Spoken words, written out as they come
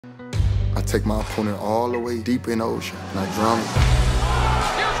I take my opponent all the way deep in the ocean, and I drown him.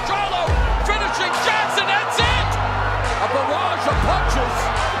 Here's Charlo, finishing Johnson, that's it! A barrage of punches,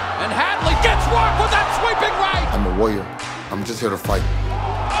 and Hadley gets work with that sweeping right! I'm a warrior. I'm just here to fight.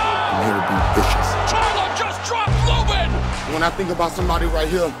 I'm here to be vicious. Charlo just dropped Lubin! When I think about somebody right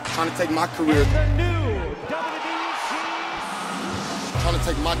here trying to take my career, trying to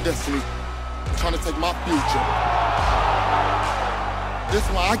take my destiny, trying to take my future, this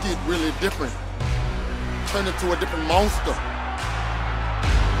is why I get really different. Turn into a different monster.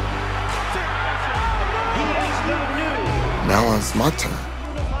 Now it's my turn.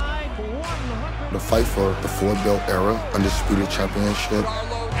 The fight for the 4-belt era, undisputed championship.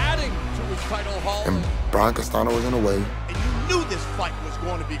 Charlo adding to his title haul. And Brian Castano was in the way. And you knew this fight was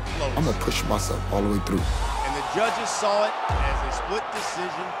going to be close. I'm gonna push myself all the way through. And the judges saw it as a split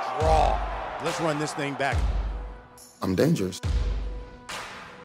decision draw. Let's run this thing back. I'm dangerous.